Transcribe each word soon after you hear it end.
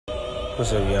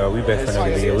What's up, y'all? We back for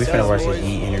another video. We finna watch this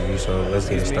Yeat interview, so let's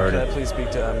get it started. Please speak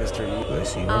to Mr. Yeat.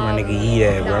 Let's see, where my nigga Yeat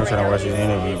at, bro? I'm trying to watch this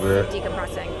interview, bro.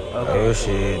 Decompressing. Okay. Oh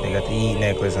shit, they got the Yeat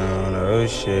necklace on. Oh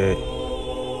shit.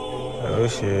 Oh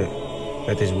shit.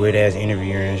 Got this weird ass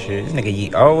interviewer and shit. This nigga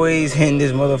Yeat always hitting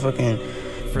this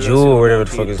motherfucking jewel or whatever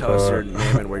the fuck it's called. Certain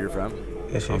name and where you're from?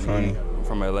 That shit funny. I'm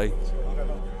from LA.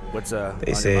 What's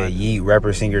They said Yeat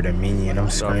rapper singer Dominion. I'm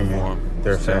screaming.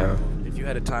 They're foul. If you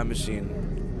had a time machine,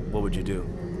 what would you do?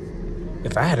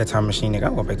 If I had a time machine, nigga,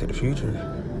 I'm going back to the future.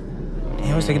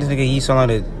 Damn, what's taking this nigga Yeat so long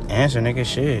to answer, nigga?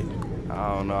 Shit.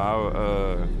 I don't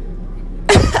know.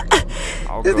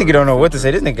 This nigga don't know what to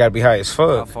say. This nigga gotta be high as How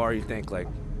fuck. far you think? Like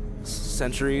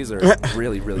centuries or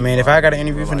really Man, if far? I got an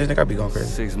interview from this nigga, I'd be going crazy.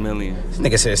 6 million. This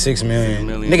nigga said 6 million. 6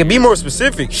 million. Nigga, be more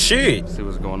specific. Shit. See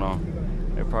what's going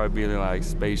on. It'd probably be like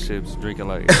spaceships drinking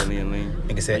like alien lean.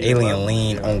 Nigga said alien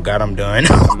lean. On God, I'm done.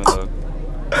 I'm in love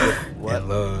In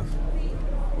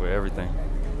love. with everything.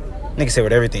 Nigga said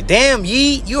with everything. Damn,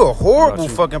 Yeat, you a horrible you?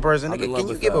 fucking person. I'm in Nigga, love can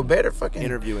you with, give a better fucking...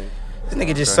 interviewing? This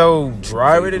nigga just so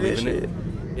dry with it and Believe in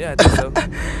shit. Yeah, I think so.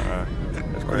 Alright.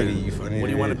 That's Nigga, crazy. you funny. What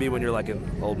do you want to be when you're like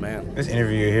an old man? This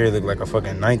interviewer here look like a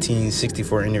fucking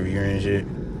 1964 interviewer and shit.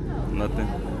 Nothing.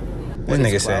 This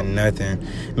nigga said nothing.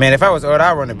 Man, if I was old,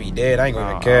 I'd want to be dead. I ain't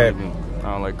gonna cap.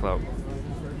 I don't like clout.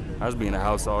 I just be in the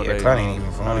house all Yeah, day. clout ain't even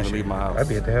I fun. don't even Shit. leave my house. I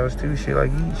be at the house too. Shit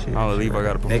like Yeat. Shit. I don't leave. I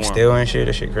gotta perform. Next still and shit.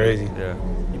 That shit crazy. Yeah.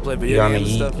 You play You video on the games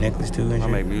and Yeat stuff? necklace too and I shit.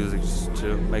 make music, just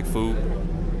chill, make food.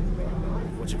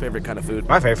 What's your favorite kind of food?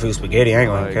 My favorite food is spaghetti. I ain't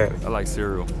gonna cap. I like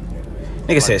cereal.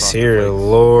 Nigga said frosted cereal. flakes.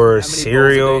 Lord, How many bowls a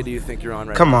cereal. day do you think you're on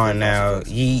right Come now on for now. Frosted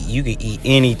Flakes? Yeat, you can eat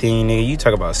anything, nigga. You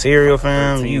talk about cereal,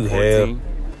 fam. 13, You 14. hell.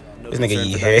 No This nigga concern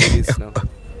eat for head. diabetes? No.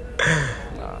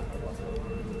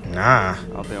 Nah. I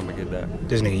don't think I'm gonna get that.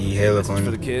 This nigga eat hella Message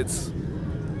for the funny. kids.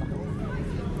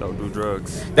 Don't do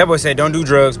drugs. That boy said, don't do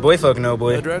drugs. Boy, fuck no,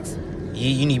 boy. No drugs?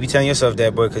 You need to be telling yourself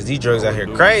that, boy, because these drugs out here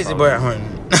crazy, boy.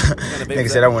 Nigga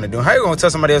said I want to do them. How you going to tell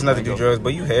somebody else not to do drugs?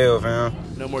 But you hell, fam.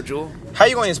 No more Jewel? How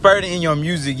you going to inspire it in your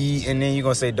music, Yeat, and then you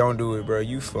going to say don't do it, bro?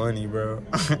 You funny, bro.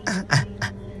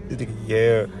 This nigga,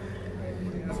 yeah.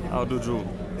 I'll do jewel.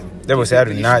 That boy said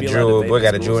I do you not should be allowed to jewel. vape Boy in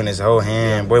got a schools? jewel in his whole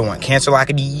hand. Boy want cancer like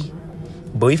a D.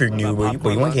 Boy, freak new. Boy,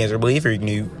 popcorn you want luck? cancer. Boy, freak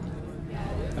new.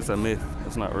 That's a myth.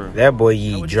 That's not real. That boy How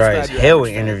Yeat would you dry as describe your hell with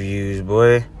average fan? interviews,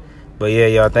 boy. But yeah,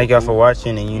 y'all, thank y'all for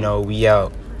watching, and you know, we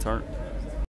out. Turn.